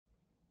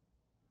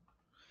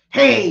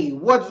Hey,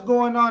 what's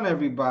going on,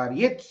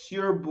 everybody? It's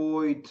your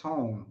boy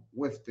Tone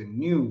with the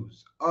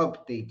news,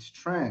 updates,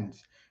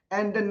 trends,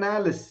 and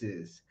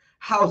analysis.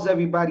 How's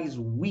everybody's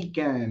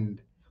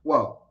weekend?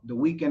 Well, the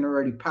weekend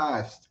already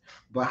passed,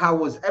 but how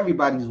was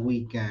everybody's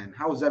weekend?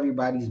 How was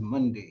everybody's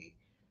Monday?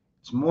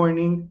 It's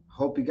morning.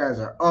 Hope you guys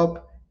are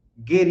up,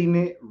 getting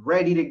it,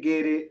 ready to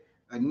get it.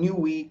 A new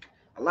week,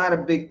 a lot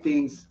of big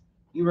things.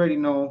 You already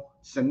know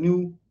it's a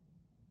new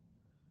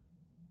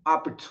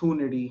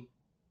opportunity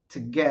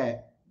to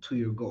get to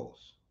your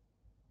goals.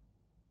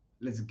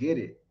 Let's get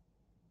it.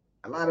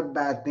 A lot of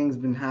bad things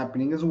been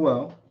happening as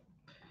well.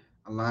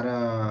 A lot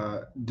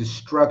of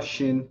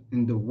destruction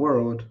in the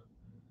world.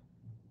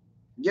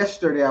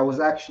 Yesterday, I was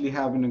actually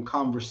having a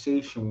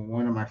conversation with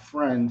one of my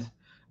friends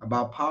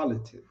about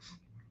politics.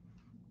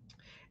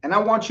 And I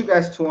want you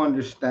guys to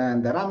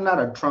understand that I'm not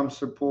a Trump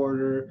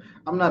supporter.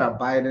 I'm not a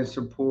Biden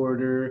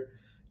supporter.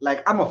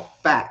 Like, I'm a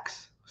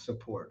facts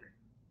supporter.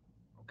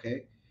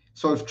 Okay.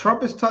 So if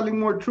Trump is telling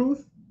more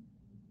truth,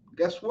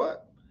 guess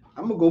what?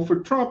 I'm going to go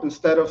for Trump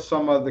instead of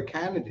some other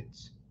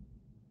candidates.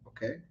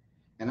 Okay.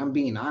 And I'm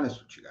being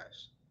honest with you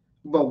guys.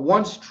 But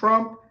once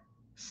Trump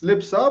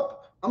slips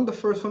up, I'm the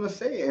first one to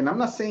say it. And I'm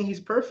not saying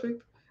he's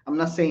perfect. I'm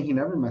not saying he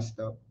never messed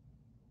up.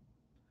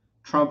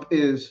 Trump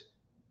is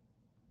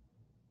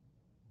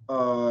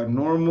a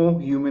normal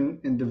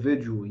human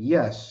individual.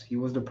 Yes, he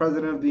was the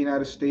president of the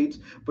United States,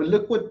 but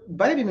look what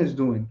Biden is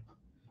doing.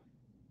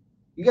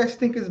 You guys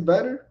think it's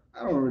better?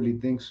 I don't really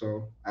think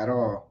so at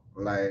all.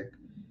 Like,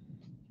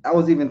 I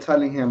was even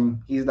telling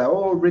him, he's like,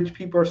 oh, rich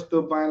people are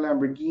still buying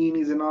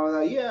Lamborghinis and all of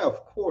that. Yeah,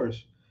 of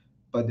course,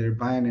 but they're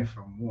buying it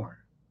for more.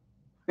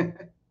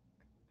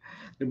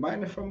 They're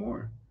buying it for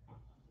more.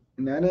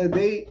 And at the end of the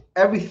day,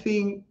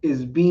 everything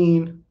is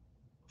being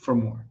for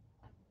more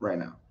right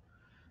now.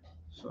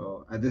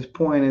 So at this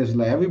point, it's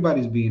like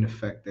everybody's being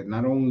affected,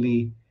 not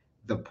only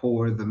the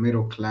poor, the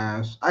middle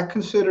class. I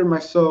consider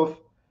myself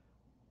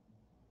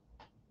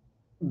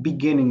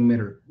beginning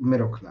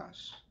middle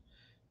class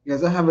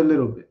because I have a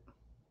little bit.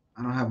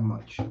 I don't have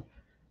much.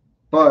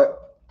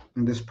 But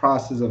in this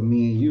process of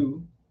me and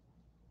you,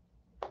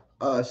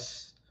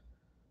 us,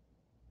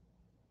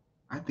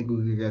 I think we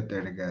could get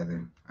there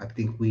together. I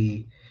think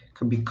we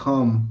could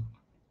become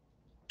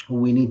who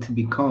we need to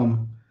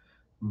become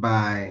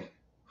by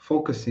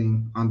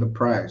focusing on the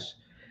prize.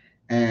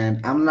 And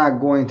I'm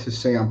not going to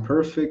say I'm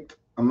perfect.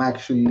 I'm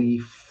actually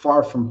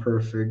far from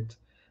perfect.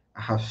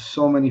 I have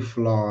so many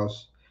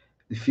flaws.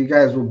 If you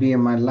guys will be in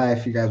my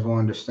life, you guys will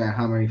understand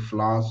how many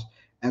flaws.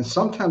 And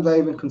sometimes I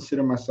even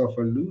consider myself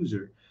a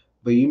loser.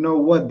 But you know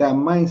what? That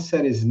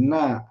mindset is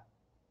not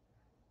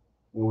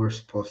what we're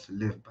supposed to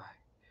live by.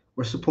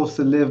 We're supposed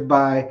to live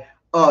by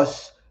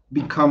us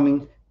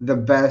becoming the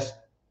best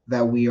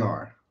that we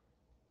are.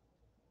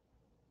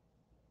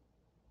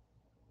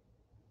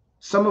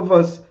 Some of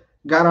us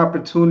got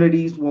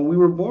opportunities when we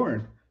were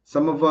born.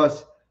 Some of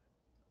us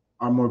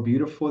are more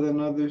beautiful than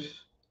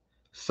others.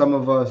 Some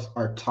of us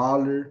are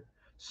taller.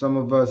 Some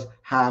of us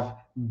have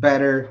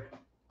better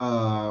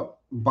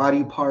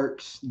body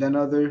parts than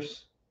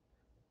others.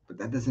 But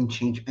that doesn't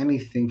change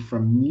anything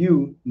from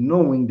you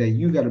knowing that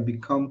you got to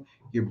become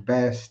your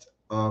best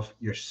of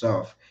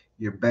yourself,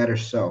 your better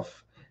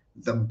self,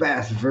 the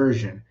best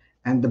version.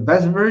 And the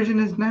best version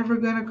is never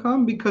going to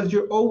come because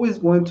you're always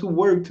going to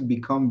work to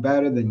become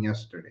better than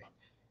yesterday.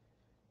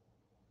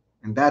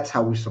 And that's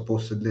how we're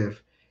supposed to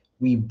live.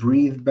 We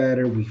breathe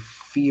better, we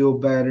feel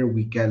better,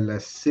 we get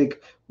less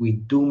sick, we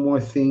do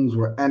more things,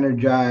 we're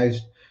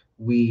energized,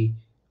 we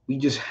we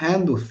just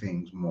handle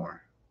things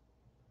more.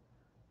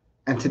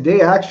 And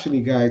today actually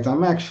guys,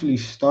 I'm actually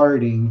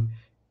starting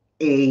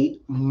a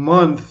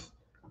month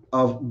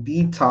of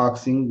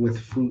detoxing with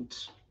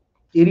fruits.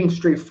 Eating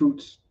straight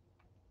fruits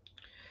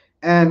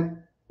and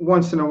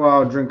once in a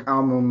while drink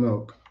almond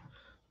milk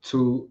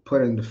to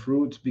put in the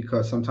fruits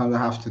because sometimes I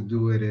have to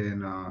do it in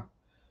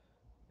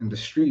the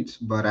streets,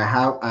 but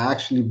I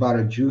actually bought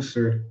a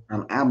juicer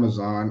on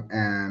Amazon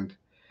and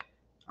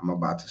I'm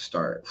about to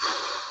start.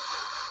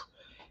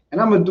 And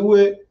I'm gonna do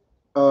it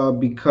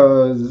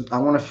because I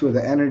want to feel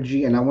the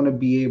energy and I want to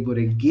be able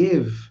to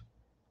give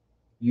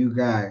you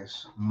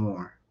guys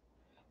more.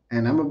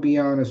 And I'm gonna be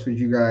honest with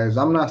you guys.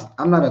 I'm not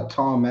a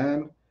tall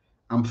man.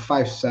 I'm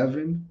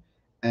 5'7",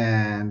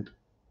 and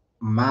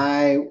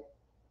my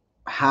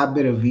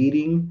habit of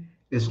eating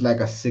is like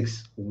a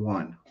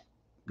 6'1"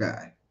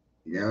 guy.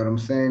 You know what I'm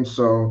saying?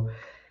 So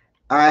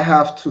I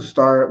have to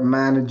start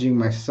managing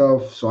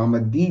myself. So I'm a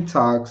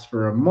detox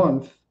for a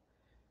month,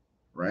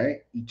 right?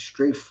 Eat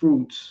straight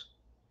fruits,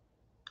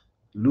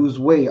 lose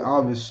weight,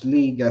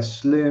 obviously, get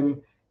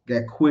slim,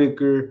 get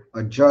quicker,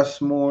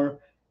 adjust more,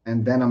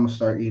 and then I'm gonna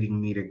start eating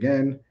meat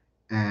again.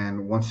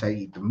 And once I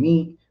eat the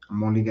meat,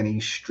 I'm only gonna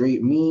eat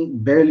straight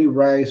meat, barely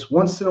rice.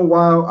 Once in a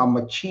while, I'm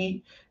gonna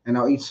cheat and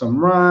I'll eat some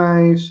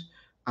rice.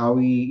 I'll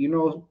eat,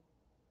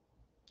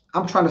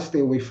 I'm trying to stay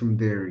away from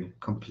dairy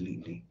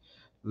completely.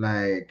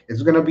 Like,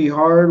 it's gonna be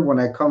hard when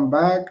I come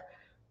back,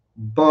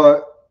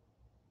 but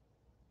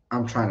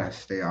I'm trying to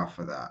stay off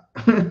of that.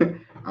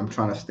 I'm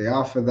trying to stay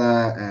off of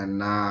that and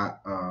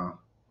not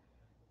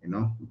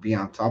be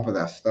on top of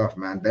that stuff,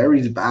 man.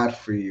 Dairy's bad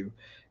for you,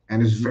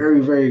 and it's very,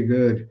 very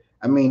good.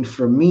 I mean,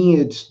 for me,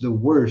 it's the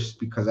worst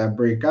because I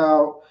break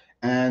out,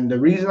 and the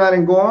reason I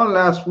didn't go on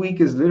last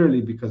week is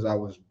literally because I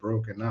was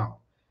broken out,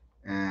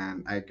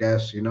 and I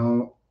guess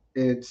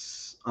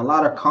it's a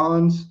lot of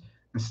cons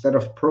instead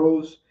of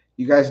pros.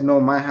 You guys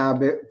know my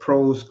habit: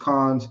 pros,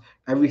 cons,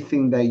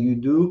 everything that you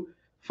do.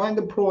 Find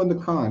the pro and the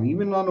con,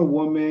 even on a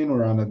woman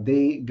or on a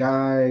date,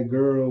 guy,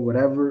 girl,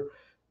 whatever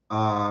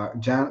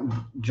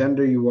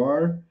gender you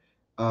are,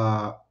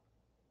 uh,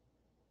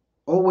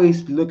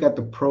 always look at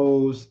the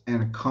pros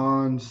and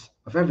cons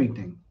of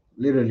everything.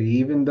 Literally,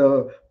 even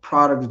the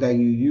products that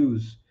you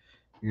use,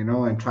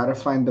 and try to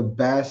find the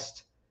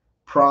best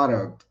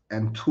product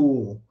and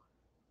tool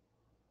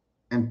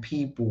and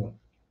people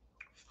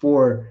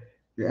for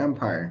your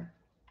empire,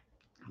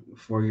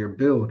 for your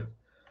build,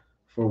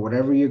 for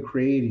whatever you're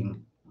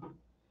creating,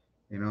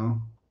 you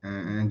know,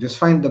 and just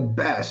find the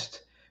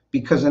best.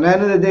 Because at the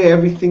end of the day,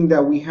 everything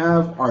that we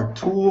have are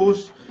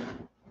tools,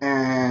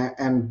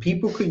 and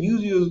people could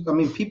use you. I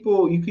mean,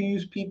 people, you can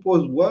use people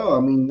as well. I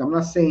mean, I'm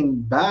not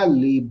saying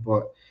badly,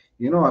 but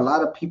a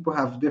lot of people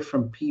have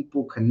different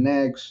people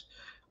connects.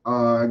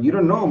 You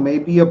don't know,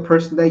 maybe a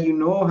person that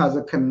has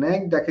a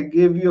connect that could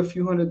give you a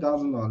few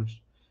 $100,000,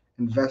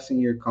 invest in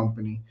your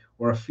company,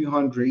 or a few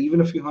hundred, even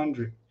a few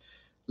hundred.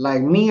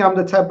 Like me, I'm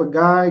the type of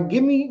guy.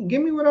 Give me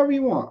whatever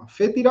you want.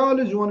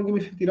 $50. You want to give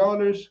me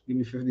 $50? Give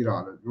me $50.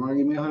 You want to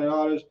give me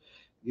 $100?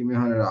 Give me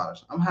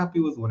 $100. I'm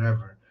happy with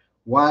whatever.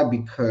 Why?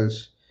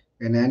 Because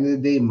at the end of the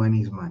day,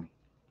 money is money.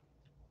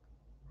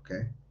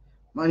 Okay,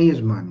 money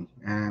is money,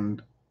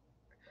 and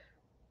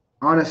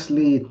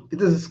honestly, it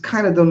does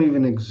kind of don't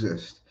even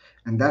exist,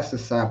 and that's the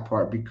sad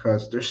part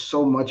because there's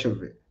so much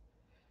of it,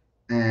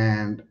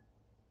 and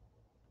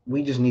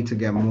we just need to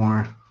get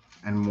more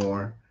and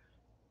more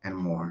and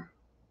more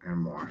and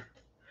more.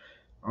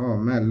 Oh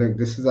man, look,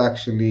 this is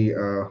actually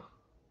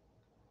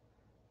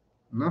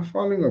not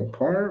falling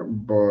apart,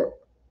 but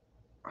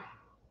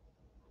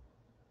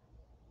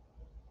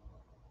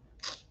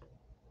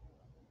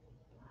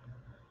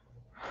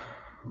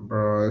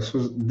bro,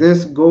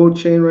 this gold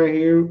chain right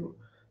here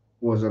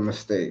was a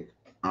mistake.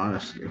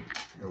 Honestly,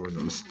 it was a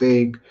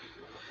mistake.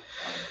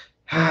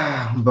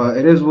 But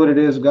it is what it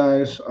is,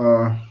 guys.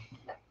 I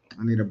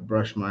need to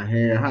brush my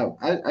hair.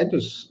 I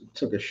just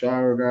took a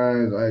shower,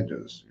 guys. I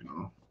just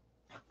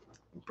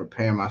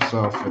prepare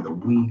myself for the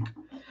week.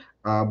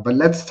 But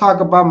let's talk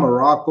about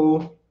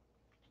Morocco.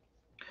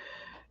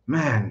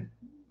 Man,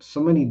 so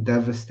many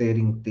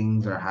devastating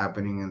things are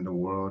happening in the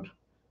world,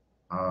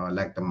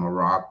 like the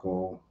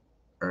Morocco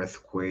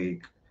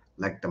earthquake,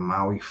 like the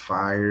Maui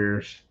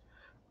fires,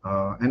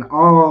 and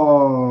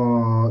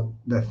all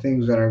the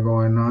things that are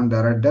going on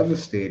that are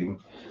devastating.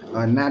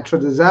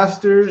 Natural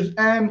disasters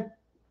and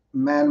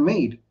man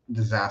made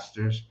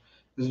disasters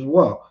as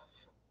well.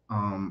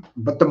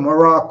 But the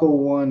Morocco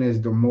one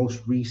is the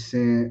most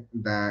recent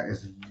that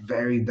is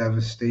very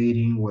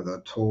devastating with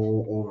a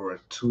toll over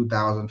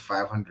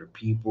 2,500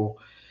 people.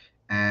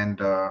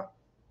 And I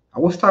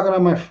was talking to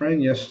my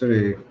friend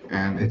yesterday,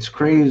 and it's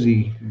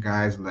crazy,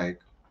 guys. Like,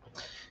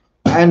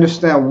 I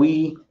understand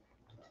we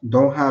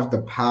don't have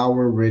the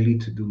power really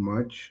to do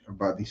much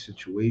about these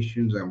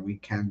situations, and we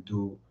can't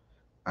do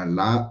a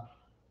lot,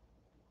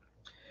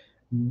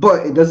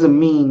 but it doesn't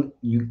mean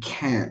you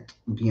can't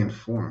be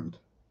informed.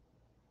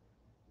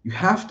 You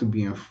have to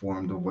be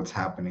informed of what's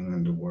happening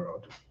in the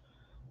world.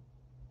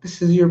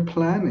 This is your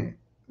planet.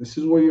 This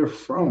is where you're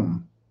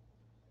from.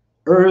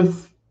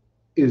 Earth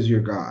is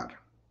your God.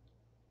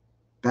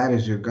 That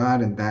is your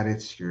God, and that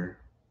is your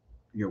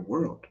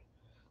world.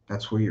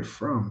 That's where you're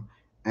from.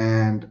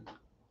 And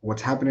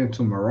what's happening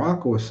to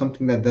Morocco is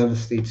something that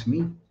devastates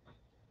me.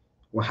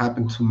 What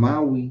happened to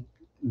Maui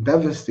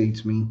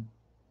devastates me.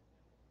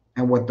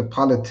 And what the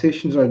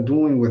politicians are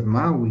doing with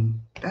Maui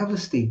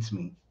devastates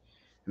me.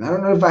 And I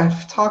don't know if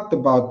I've talked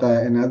about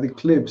that in other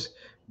clips,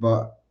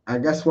 but I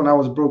guess when I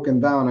was broken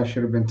down, I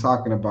should have been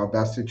talking about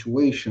that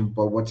situation.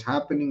 But what's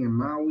happening in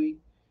Maui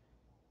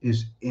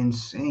is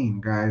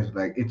insane, guys.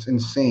 Like, it's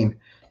insane.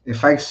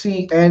 If I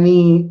see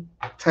any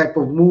type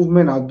of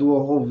movement, I'll do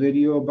a whole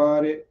video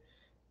about it,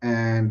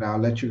 and I'll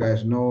let you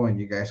guys know, and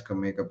you guys can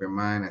make up your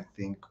mind and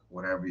think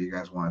whatever you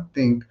guys want to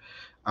think.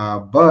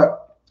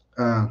 But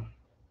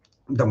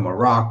the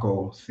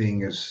Morocco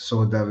thing is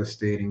so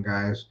devastating,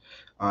 guys.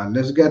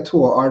 Let's get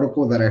to an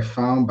article that I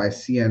found by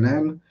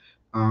CNN.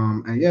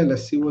 And yeah,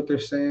 let's see what they're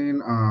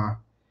saying.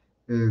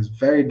 It's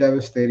very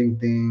devastating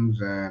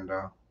things, and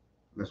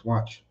let's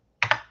watch.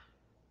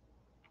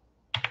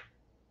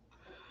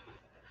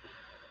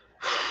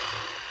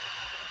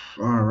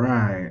 All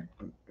right.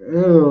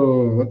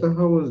 Ew, what the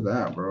hell was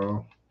that,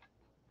 bro?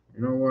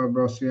 You know what,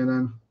 bro,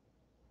 CNN?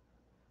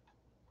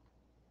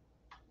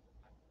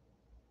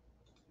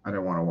 I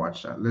didn't want to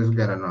watch that. Let's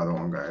get another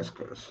one, guys,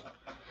 because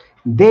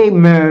they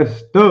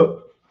messed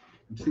up.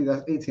 See,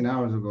 that's 18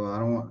 hours ago. I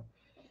don't want.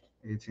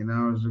 18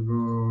 hours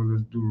ago.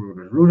 Let's do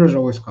Reuters. Reuters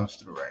always comes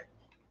through, right?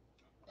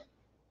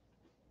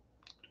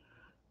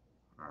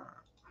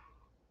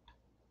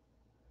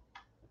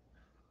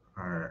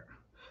 All right.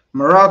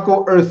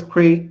 Morocco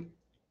earthquake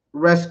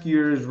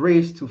rescuers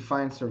race to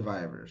find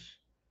survivors.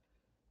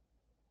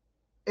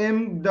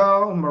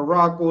 Imdal,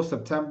 Morocco,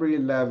 September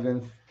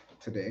 11th,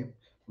 today.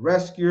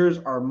 Rescuers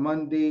are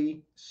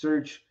Monday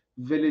search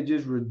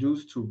villages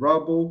reduced to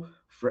rubble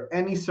for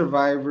any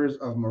survivors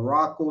of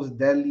Morocco's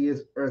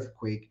deadliest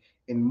earthquake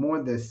in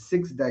more than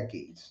 6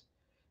 decades.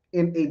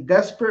 In a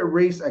desperate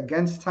race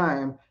against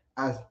time,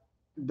 as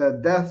the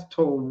death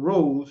toll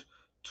rose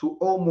to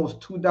almost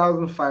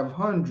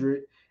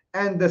 2,500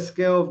 and the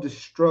scale of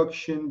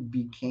destruction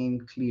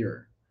became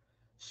clearer.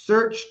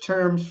 Search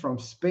terms from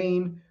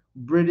Spain,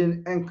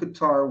 Britain, and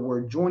Qatar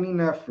were joining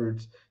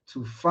efforts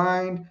to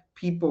find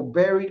people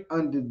buried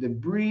under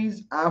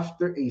debris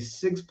after a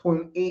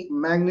 6.8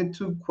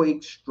 magnitude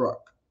quake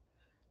struck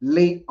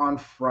late on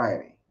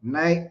Friday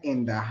night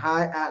in the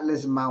high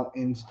Atlas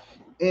Mountains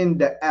in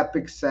the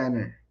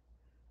epicenter.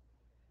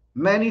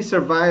 Many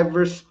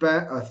survivors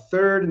spent a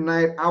third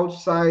night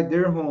outside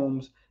their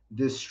homes,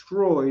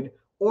 destroyed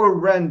or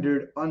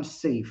rendered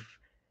unsafe.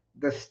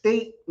 The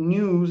state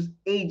news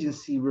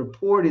agency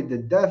reported the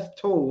death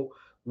toll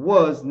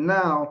was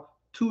now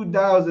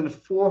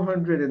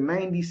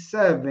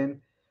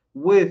 2,497,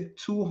 with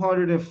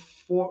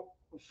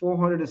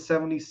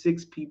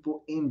 476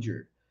 people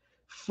injured.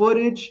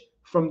 Footage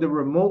from the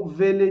remote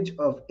village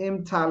of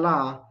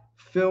Imtala,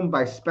 filmed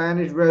by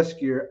Spanish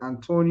rescuer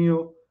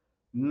Antonio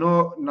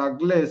no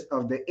Nagles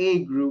of the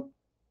A group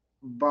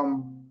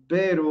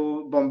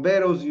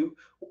Bomberos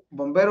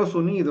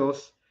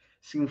Unidos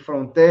Sin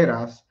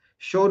Fronteras,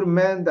 showed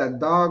men that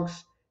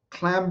dogs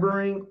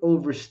clambering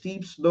over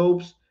steep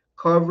slopes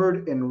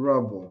covered in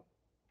rubble.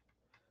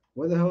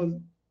 What the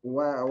hell?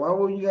 Why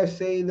would you guys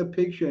say the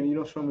picture and you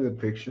don't show me the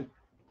picture?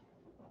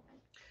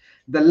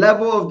 The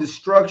level of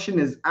destruction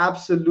is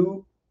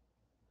absolute,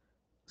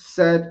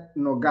 said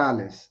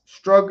Nogales,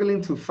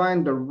 struggling to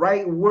find the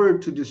right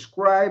word to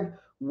describe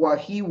what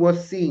he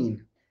was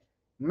seeing.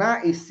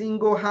 Not a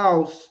single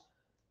house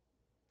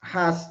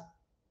has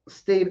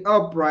stayed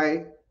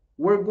upright.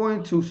 We're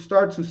going to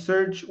start to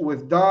search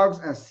with dogs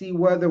and see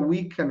whether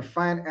we can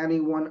find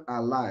anyone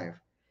alive.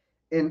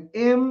 In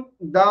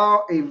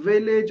Imdal, a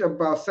village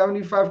about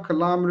 75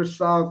 kilometers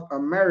south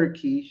of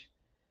Marrakech,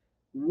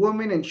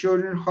 women and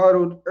children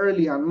huddled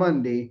early on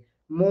Monday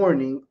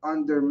morning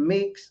under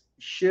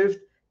makeshift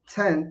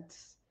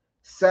tents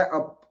set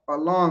up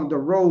along the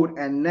road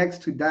and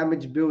next to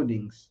damaged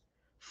buildings.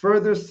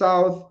 Further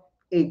south,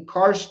 a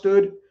car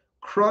stood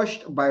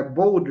crushed by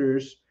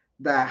boulders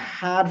that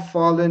had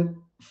fallen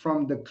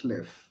from the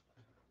cliff.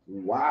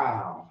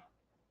 Wow.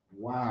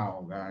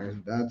 Wow, guys,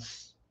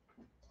 that's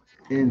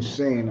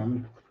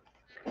insane.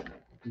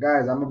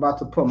 Guys, I'm about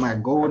to put my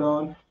gold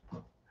on.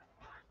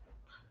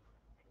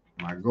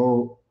 My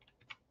gold.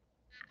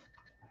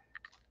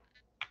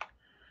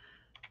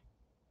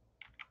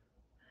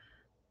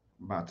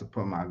 About to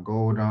put my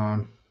gold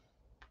on.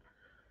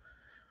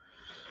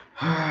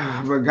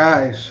 But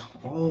guys,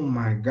 oh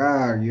my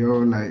god, yo,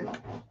 like,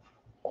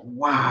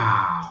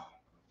 wow.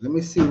 Let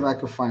me see if I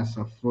can find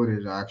some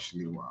footage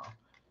actually. Wow.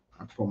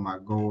 I put my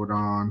gold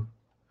on.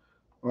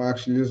 Well,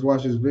 actually, let's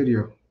watch this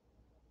video.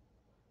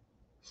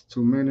 It's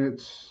 2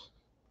 minutes.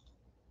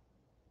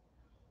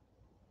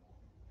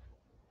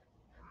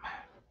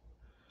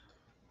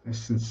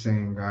 It's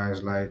insane,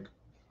 guys. Like,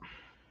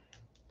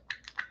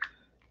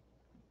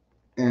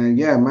 and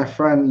yeah, my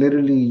friend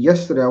literally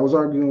yesterday I was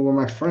arguing with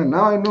my friend.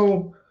 Now I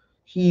know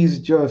he's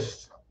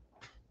just,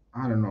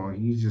 I don't know,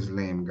 he's just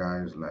lame,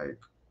 guys. Like,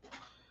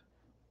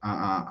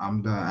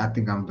 I'm done. I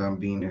think I'm done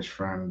being his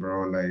friend,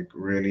 bro. Like,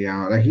 really,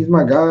 like he's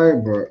my guy,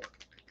 but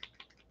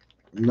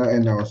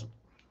nothing else,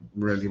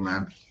 really,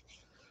 man.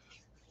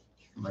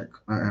 Like,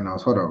 nothing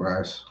else. Hold up,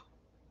 guys.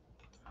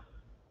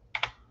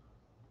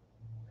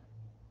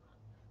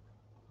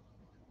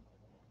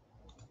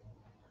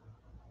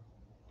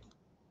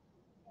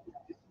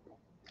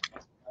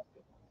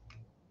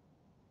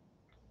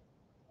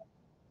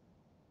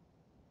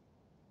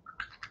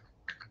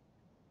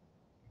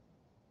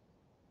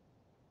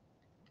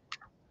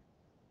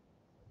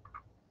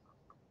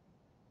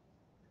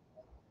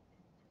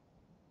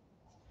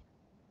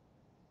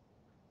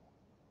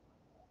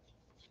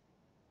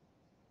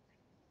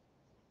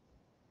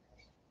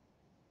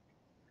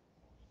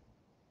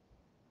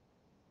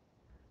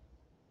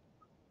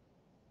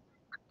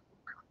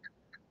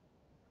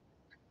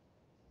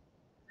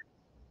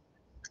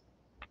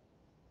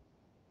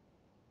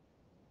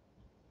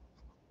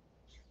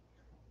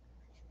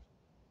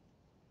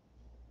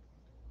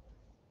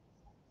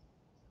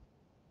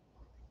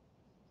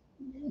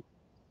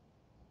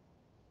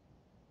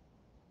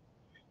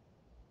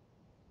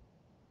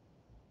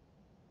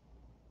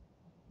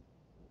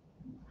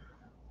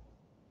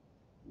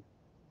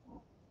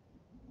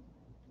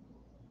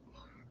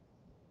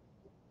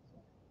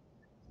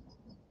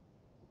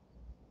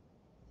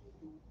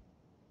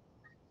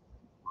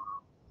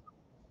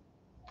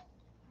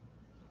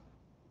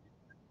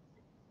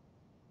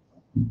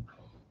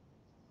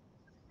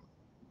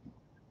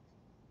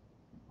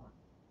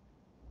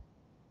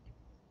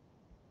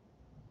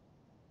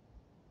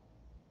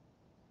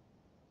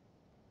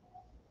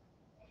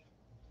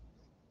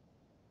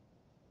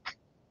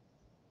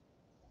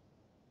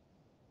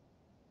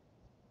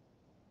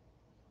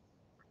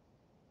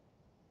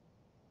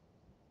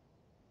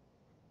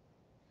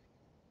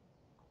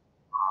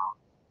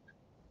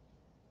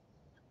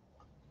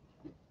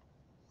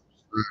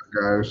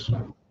 guys.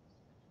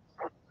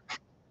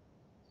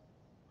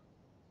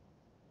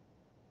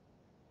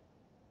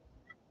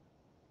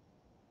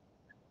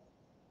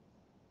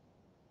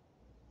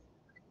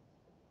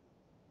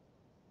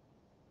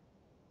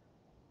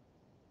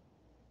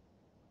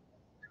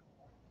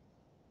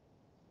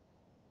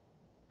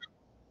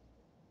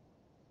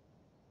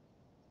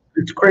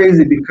 It's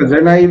crazy because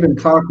they're not even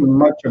talking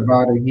much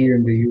about it here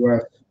in the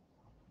U.S.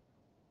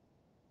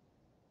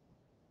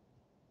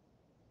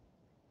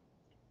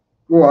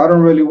 Well, I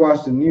don't really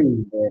watch the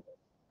news, but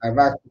I've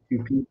asked a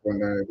few people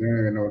and they don't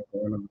even know what's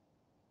going on.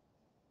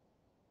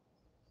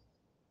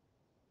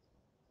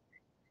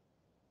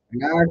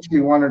 And I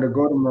actually wanted to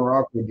go to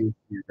Morocco this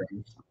year,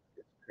 guys.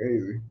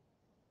 Crazy.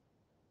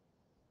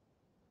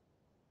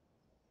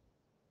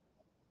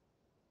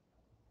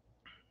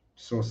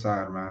 So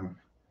sad, man.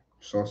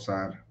 So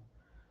sad.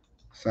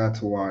 Sad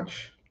to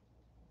watch.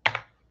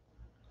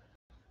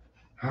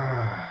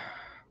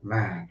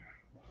 Man.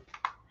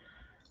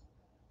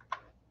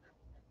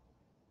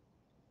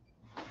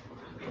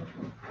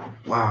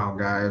 Wow,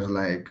 guys.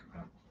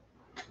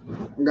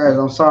 Guys,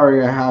 I'm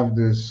sorry I have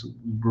this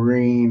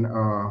green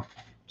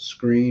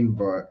screen,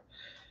 but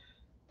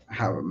I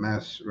have a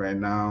mess right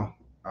now.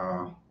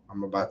 Uh,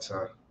 I'm about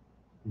to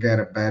get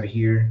a bed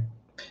here.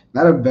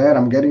 Not a bed.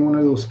 I'm getting one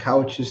of those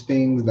couches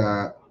things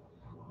that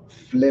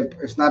flip.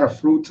 It's not a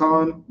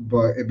futon,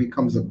 but it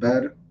becomes a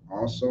bed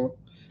also.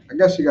 I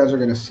guess you guys are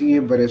gonna see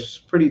it, but it's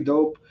pretty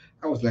dope.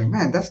 I was like,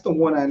 man, that's the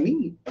one I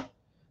need.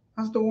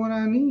 That's the one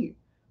I need.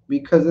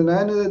 Because at the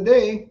end of the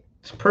day,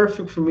 it's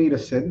perfect for me to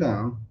sit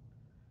down.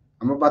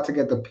 I'm about to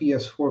get the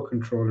PS4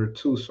 controller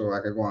too, so I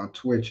could go on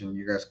Twitch and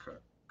you guys could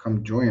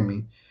come join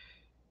me.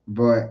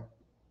 But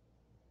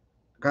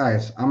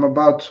guys, I'm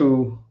about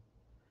to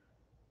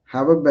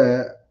have a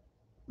bed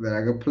that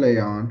I could play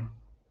on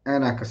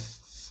and I could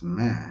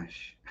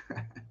smash.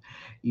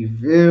 You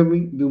feel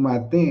me? Do my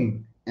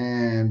thing.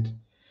 And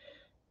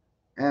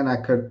I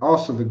could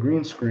also the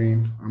green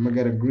screen. I'm gonna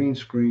get a green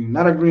screen,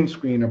 not a green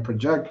screen, a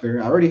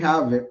projector. I already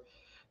have it.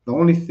 The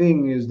only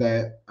thing is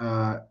that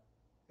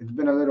it's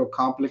been a little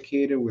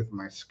complicated with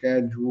my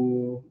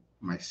schedule,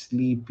 my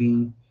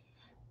sleeping.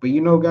 But you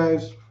know,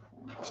 guys,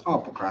 it's all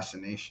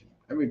procrastination.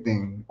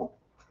 Everything,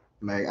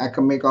 like I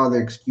can make all the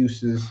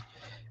excuses,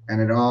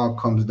 and it all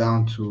comes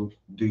down to: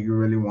 do you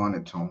really want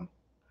it, Tone?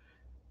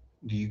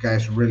 Do you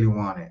guys really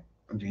want it?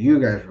 Do you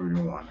guys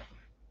really want it?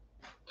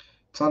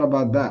 It's all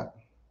about that.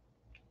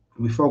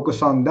 We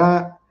focus on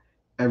that,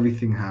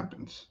 everything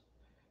happens.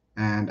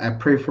 And I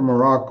pray for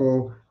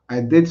Morocco.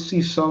 I did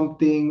see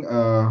something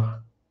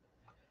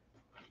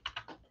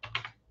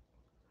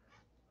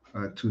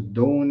to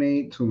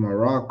donate to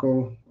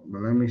Morocco,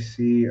 but let me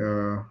see.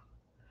 Uh,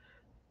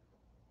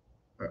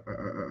 uh,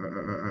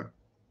 uh,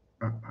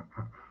 uh,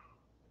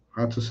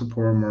 how to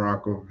support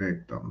Morocco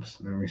victims.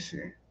 Let me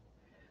see.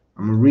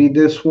 I'm gonna read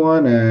this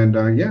one, and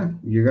yeah,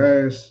 you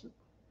guys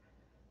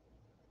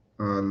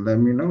let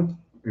me know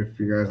if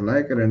you guys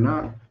like it or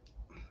not.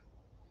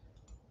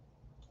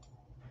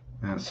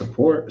 And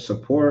support.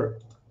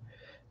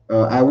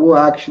 I will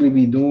actually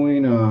be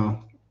doing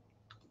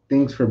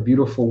things for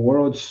Beautiful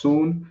World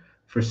soon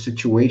for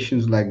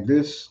situations like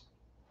this.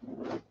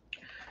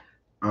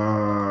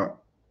 Uh,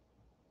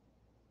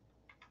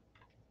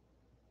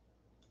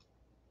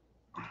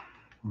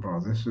 bro,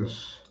 this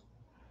is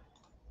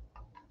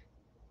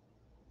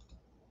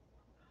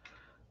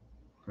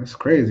that's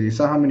crazy. You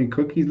saw how many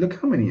cookies? Look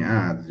how many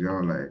ads, yo.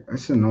 Like,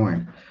 it's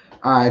annoying.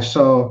 All right,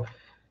 so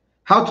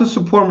how to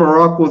support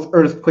Morocco's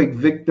earthquake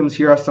victims.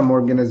 Here are some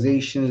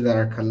organizations that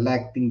are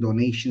collecting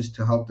donations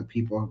to help the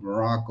people of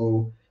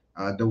Morocco.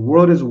 The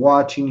world is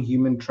watching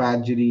human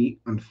tragedy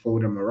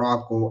unfold in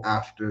Morocco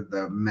after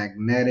the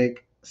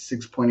magnetic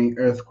 6.8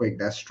 earthquake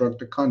that struck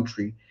the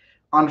country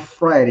on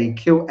Friday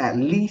killed at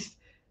least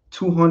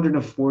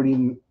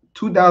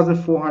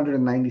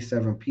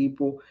 2,497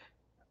 people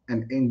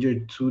and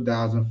injured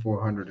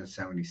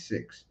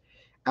 2,476.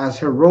 As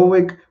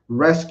heroic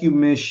rescue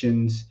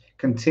missions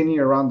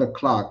continue around the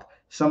clock,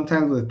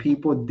 sometimes with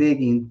people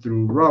digging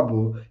through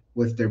rubble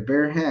with their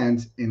bare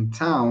hands in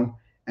town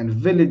and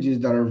villages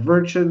that are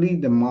virtually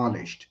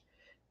demolished.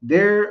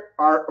 There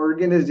are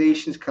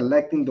organizations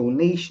collecting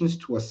donations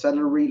to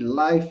accelerate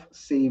life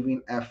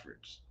saving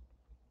efforts.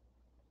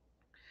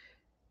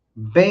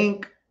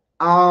 Bank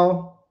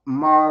Al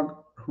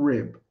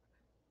Maghrib.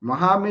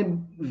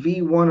 Mohammed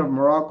V1 of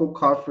Morocco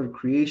called for the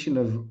creation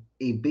of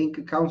a bank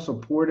account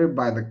supported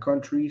by the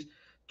country's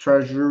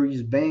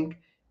Treasury's Bank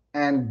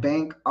and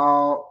Bank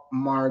Al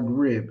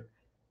Maghrib,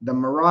 the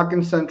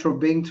Moroccan central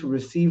bank, to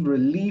receive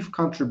relief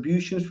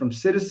contributions from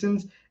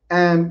citizens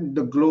and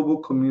the global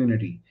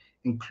community,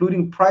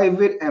 including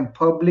private and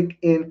public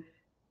in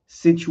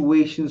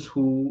situations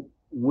who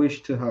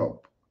wish to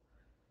help.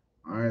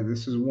 All right,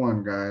 this is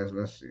one, guys.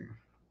 Let's see.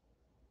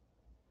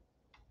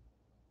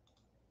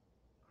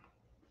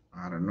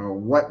 I don't know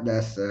what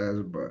that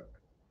says, but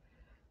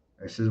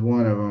this is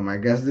one of them. I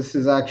guess this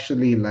is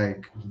actually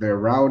like their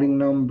routing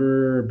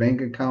number,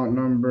 bank account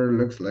number.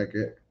 Looks like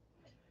it.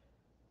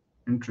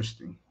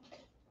 Interesting.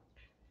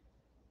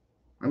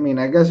 I mean,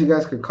 I guess you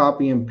guys could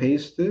copy and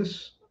paste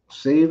this,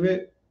 save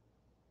it,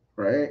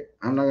 right?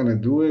 I'm not gonna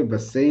do it,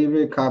 but save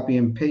it, copy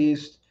and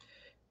paste,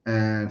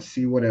 and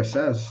see what it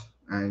says.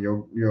 And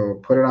you'll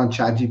put it on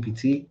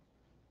ChatGPT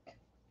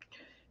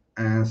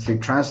and say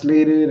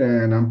translate it,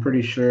 and I'm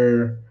pretty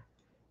sure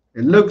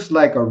it looks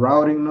like a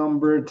routing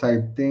number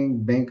type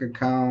thing, bank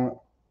account.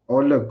 Oh,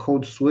 look,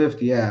 code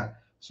Swift. Yeah.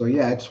 So,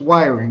 yeah, it's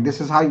wiring.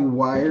 This is how you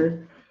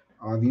wire.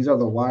 These are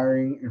the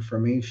wiring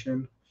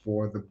information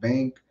for the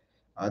bank.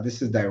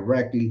 This is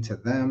directly to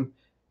them.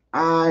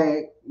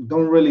 I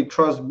don't really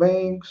trust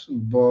banks,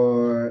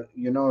 but,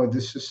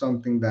 this is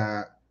something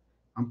that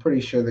I'm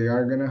pretty sure they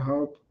are going to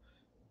help.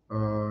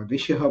 They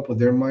should help with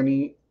their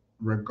money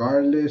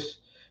regardless.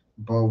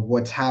 But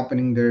what's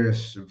happening there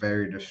is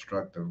very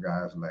destructive,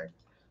 guys. Like,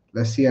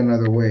 let's see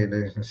another way.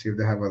 Let's see if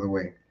they have other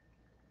way.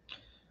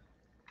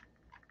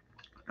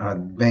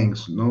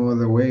 Banks, no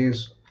other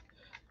ways.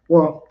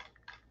 Well,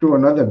 through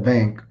another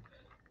bank.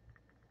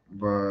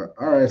 But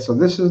all right, so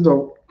this is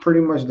the pretty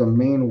much the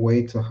main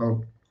way to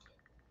help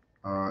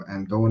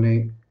and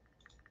donate.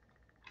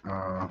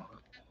 Uh,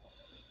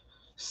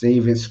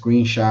 Save it,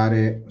 screenshot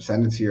it,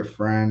 send it to your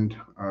friend.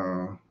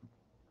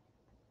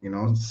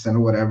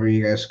 Send whatever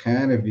you guys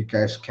can. If you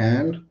guys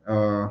can,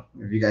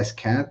 if you guys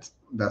can't,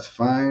 that's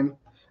fine.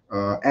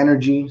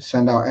 Energy,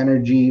 send out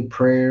energy,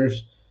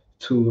 prayers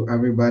to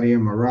everybody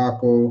in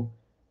Morocco.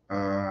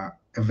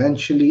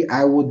 Eventually, Uh,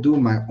 I would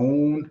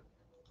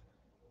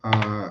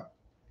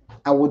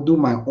do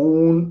my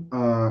own.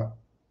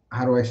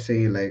 How do I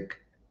say, like,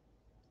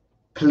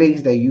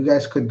 place that you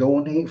guys could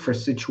donate for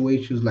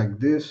situations like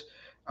this.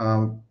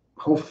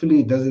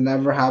 Hopefully, it doesn't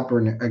ever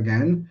happen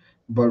again.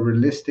 But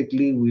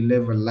realistically, we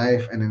live a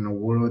life and in a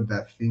world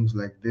that things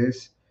like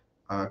this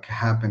can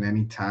happen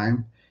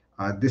anytime.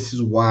 This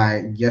is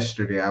why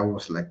yesterday I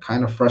was like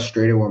kind of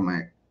frustrated with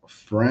my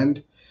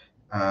friend.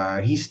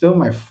 He's still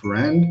my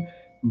friend,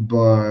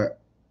 but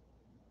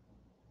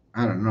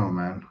I don't know,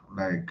 man.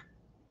 Like,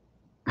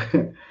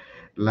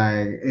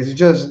 like it's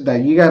just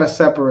that you gotta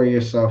separate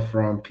yourself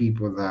from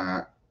people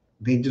that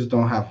they just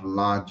don't have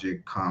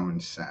logic, common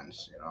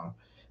sense,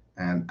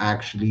 and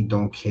actually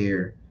don't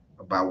care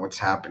about what's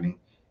happening.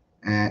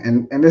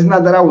 And it's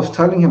not that I was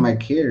telling him I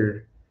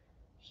cared.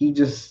 He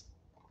just,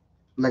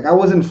 like, I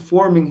was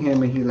informing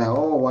him, and he's like,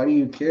 "Oh, why do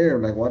you care?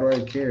 Like, why do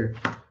I care?"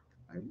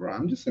 Like, bro,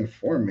 I'm just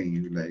informing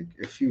you. Like,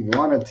 if you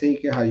want to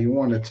take it how you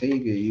want to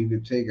take it, you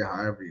can take it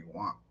however you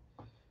want.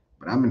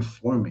 But I'm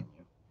informing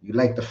you. You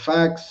like the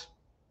facts?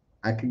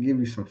 I could give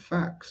you some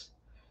facts.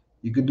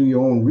 You could do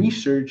your own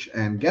research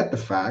and get the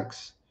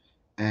facts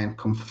and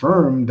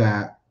confirm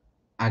that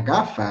I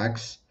got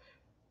facts,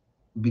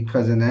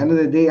 because in the end of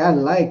the day, I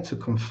like to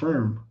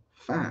confirm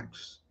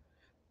facts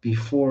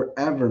before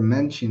ever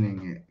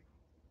mentioning it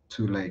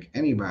to like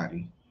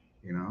anybody,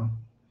 you know?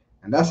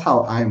 And that's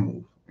how I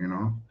move.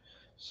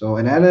 So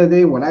at the end of the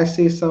day, when I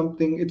say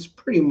something, it's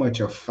pretty much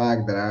a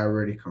fact that I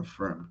already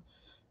confirmed.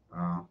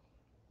 Uh,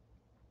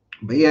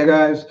 But yeah,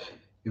 guys,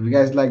 if you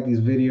guys like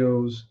these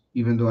videos,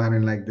 even though I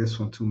didn't like this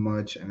one too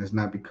much, and it's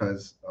not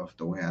because of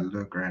the way I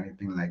look or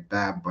anything like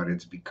that, but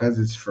it's because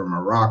it's from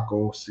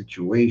Morocco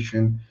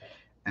situation,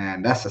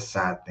 and that's a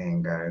sad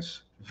thing,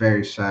 guys.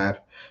 Very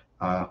sad.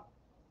 Uh,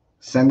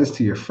 Send this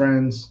to your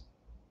friends,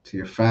 to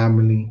your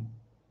family,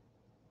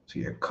 to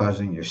your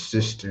cousin, your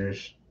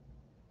sisters,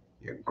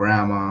 your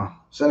grandma.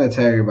 Send it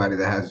to everybody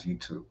that has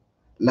YouTube.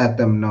 Let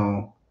them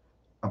know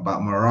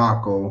about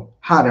Morocco,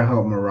 how to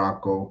help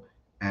Morocco,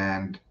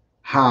 and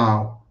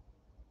how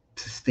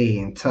to stay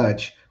in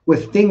touch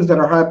with things that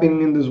are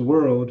happening in this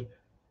world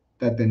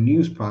that the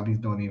news probably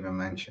don't even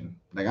mention.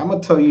 Like, I'm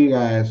gonna tell you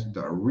guys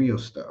the real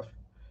stuff,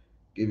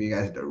 give you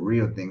guys the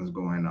real things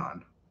going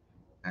on.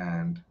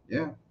 And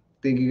yeah,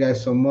 thank you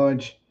guys so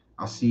much.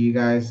 I'll see you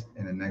guys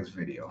in the next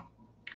video.